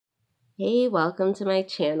Hey, welcome to my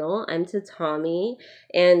channel. I'm Tatami,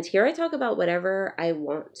 and here I talk about whatever I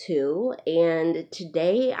want to. And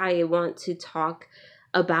today I want to talk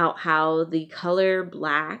about how the color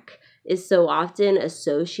black is so often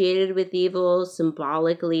associated with evil,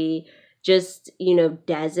 symbolically just,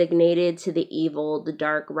 designated to the evil, the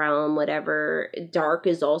dark realm, whatever. Dark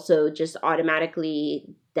is also just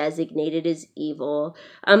automatically designated as evil.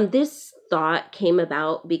 This thought came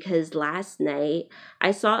about because last night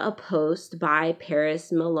I saw a post by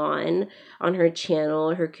Milan on her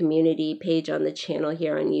channel, her community page on the channel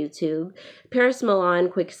here on YouTube. Milan,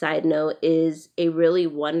 quick side note, is a really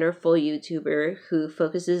wonderful YouTuber who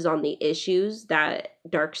focuses on the issues that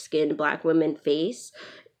dark-skinned Black women face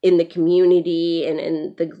in the community and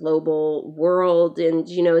in the global world. And,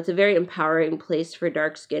 it's a very empowering place for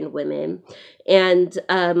dark-skinned women. And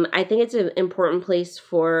I think it's an important place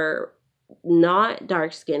for not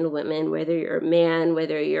dark-skinned women, whether you're a man,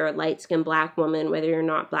 whether you're a light-skinned Black woman, whether you're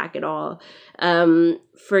not Black at all,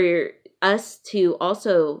 for us to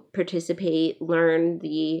also participate, learn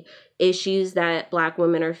the issues that Black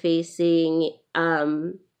women are facing,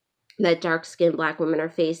 that dark-skinned Black women are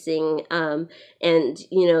facing, and,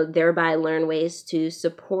 thereby learn ways to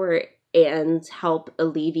support and help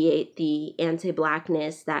alleviate the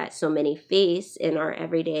anti-Blackness that so many face in our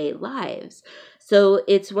everyday lives. So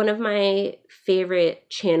it's one of my favorite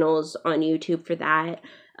channels on YouTube for that.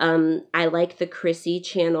 I like the Chrissie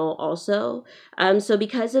channel also. So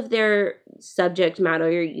because of their subject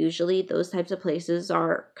matter, usually those types of places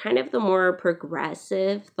are kind of the more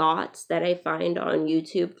progressive thoughts that I find on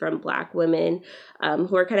YouTube from Black women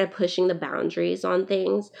who are kind of pushing the boundaries on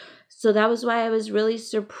things. So that was why I was really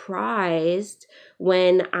surprised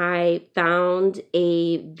when I found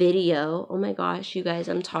a video. Oh my gosh, you guys,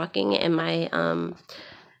 I'm talking and my, I'm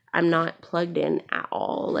not plugged in at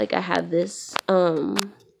all. Like I have this,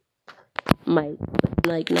 mic,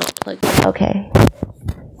 like not plugged in. Okay.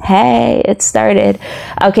 Hey, it started.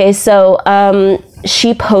 Okay, so,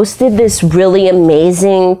 she posted this really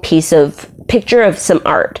amazing picture of some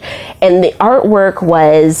art, and the artwork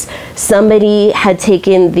was somebody had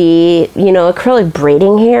taken the acrylic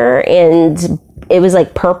braiding hair, and it was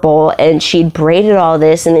like purple, and she'd braided all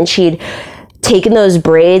this, and then she'd taken those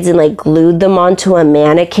braids and like glued them onto a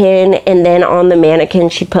mannequin, and then on the mannequin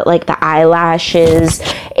she put like the eyelashes,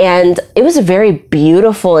 and it was a very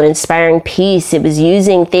beautiful and inspiring piece. It was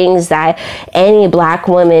using things that any Black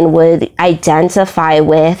woman would identify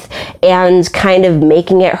with and kind of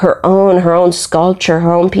making it her own sculpture,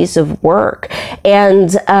 her own piece of work.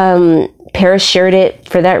 And Paris shared it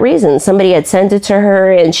for that reason. Somebody had sent it to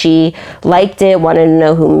her and she liked it, wanted to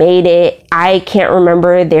know who made it. I can't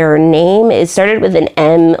remember their name. It started with an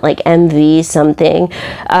M, like MV something.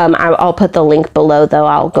 I'll put the link below though.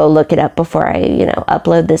 I'll go look it up before I,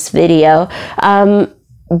 upload this video.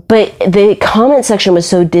 But the comment section was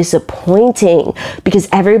so disappointing because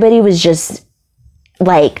everybody was just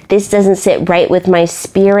like, this doesn't sit right with my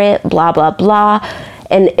spirit, blah, blah, blah.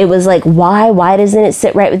 And it was like, why doesn't it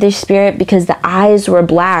sit right with your spirit? Because the eyes were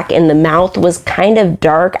black and the mouth was kind of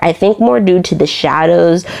dark. I think more due to the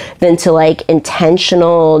shadows than to like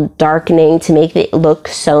intentional darkening to make it look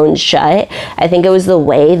sewn shut. I think it was the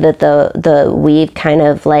way that the weave kind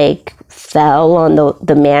of like fell on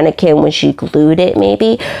the mannequin when she glued it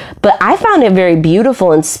maybe. But I found it very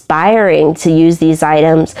beautiful, inspiring to use these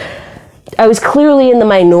items. I was clearly in the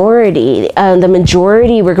minority. The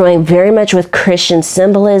majority were going very much with Christian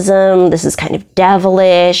symbolism. This is kind of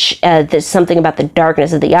devilish. There's something about the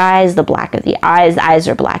darkness of the eyes, the black of the eyes. The eyes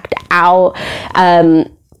are blacked out. And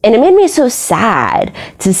it made me so sad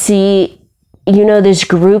to see, this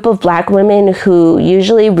group of Black women who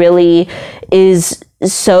usually really is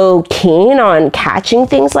so keen on catching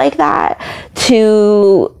things like that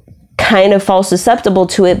to kind of fall susceptible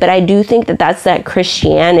to it. But I do think that that's that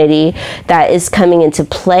Christianity that is coming into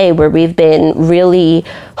play, where we've been really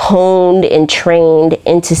honed and trained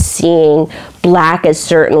into seeing Black a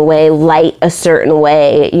certain way, light a certain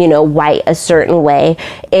way, white a certain way.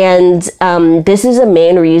 And this is a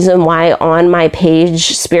main reason why on my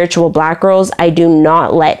page, Spiritual Black Girls, I do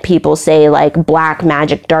not let people say like black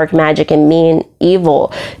magic, dark magic, and mean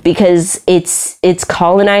evil, because it's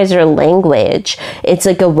colonizer language. It's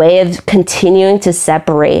like a way of continuing to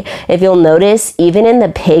separate. If you'll notice, even in the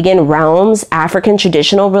pagan realms, African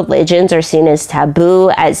traditional religions are seen as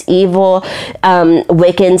taboo, as evil.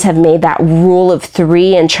 Wiccans have made that rule of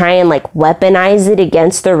three and try and like weaponize it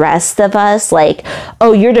against the rest of us. Like,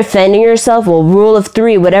 oh, you're defending yourself? Well, rule of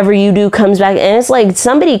three, whatever you do comes back. And it's like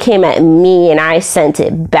somebody came at me and I sent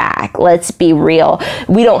it back. Let's be real.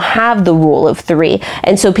 We don't have the rule of three.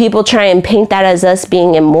 And so people try and paint that as us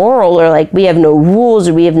being immoral, or like we have no rules,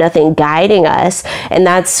 or we have nothing guiding us. And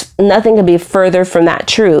that's, nothing could be further from that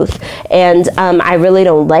truth. And I really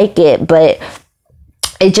don't like it, but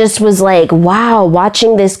it just was like, wow,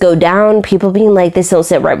 watching this go down, people being like, this don't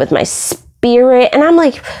sit right with my spirit. And I'm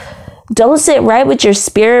like, don't sit right with your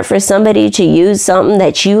spirit for somebody to use something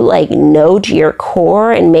that you like know to your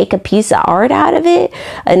core and make a piece of art out of it.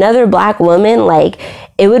 Another Black woman, like,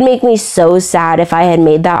 it would make me so sad if I had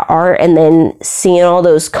made that art and then seeing all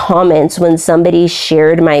those comments when somebody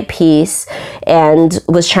shared my piece and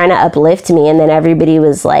was trying to uplift me, and then everybody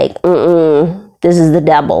was like, this is the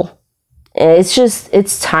devil. And it's just,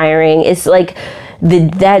 it's tiring. It's like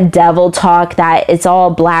that devil talk, that it's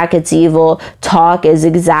all black, it's evil talk is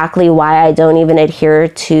exactly why I don't even adhere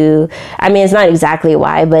to, I mean, it's not exactly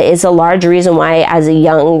why, but it's a large reason why as a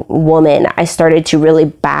young woman, I started to really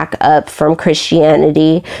back up from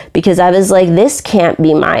Christianity, because I was like, this can't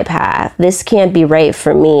be my path. This can't be right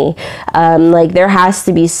for me. Like there has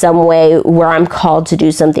to be some way where I'm called to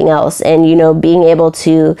do something else. And, you know, being able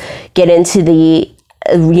to get into the,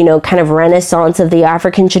 you know, kind of renaissance of the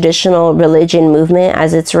African traditional religion movement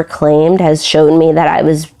as it's reclaimed has shown me that I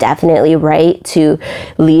was definitely right to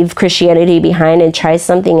leave Christianity behind and try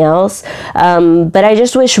something else. But I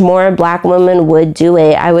just wish more Black women would do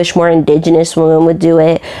it. I wish more Indigenous women would do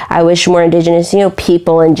it. I wish more Indigenous, you know,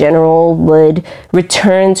 people in general would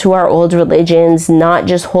return to our old religions, not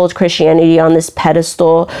just hold Christianity on this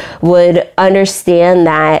pedestal, would understand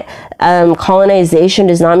that colonization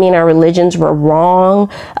does not mean our religions were wrong,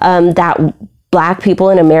 that Black people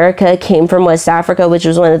in America came from West Africa, which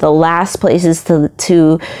was one of the last places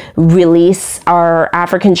to release our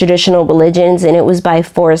African traditional religions, and it was by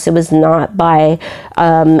force. It was not by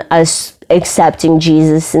us accepting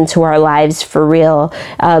Jesus into our lives for real,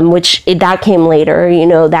 that came later. You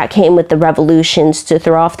know, that came with the revolutions to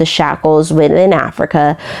throw off the shackles within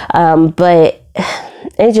Africa, but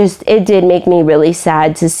it did make me really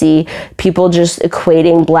sad to see people just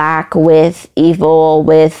equating Black with evil,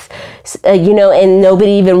 with, you know, and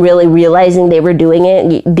nobody even really realizing they were doing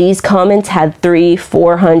it. These comments had 300,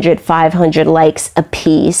 400, 500 likes a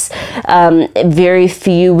piece. Very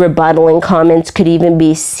few rebuttaling comments could even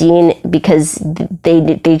be seen because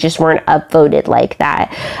they just weren't upvoted like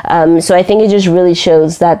that. So I think it just really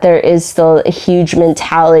shows that there is still a huge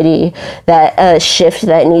mentality, that a shift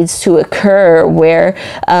that needs to occur where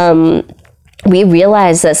we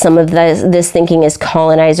realize that some of this thinking is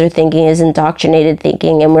colonizer thinking, is indoctrinated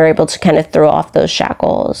thinking, and we're able to kind of throw off those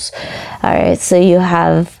shackles. All right, so you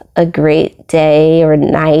have a great day or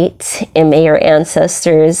night, and may your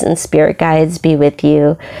ancestors and spirit guides be with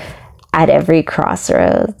you at every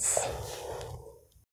crossroads.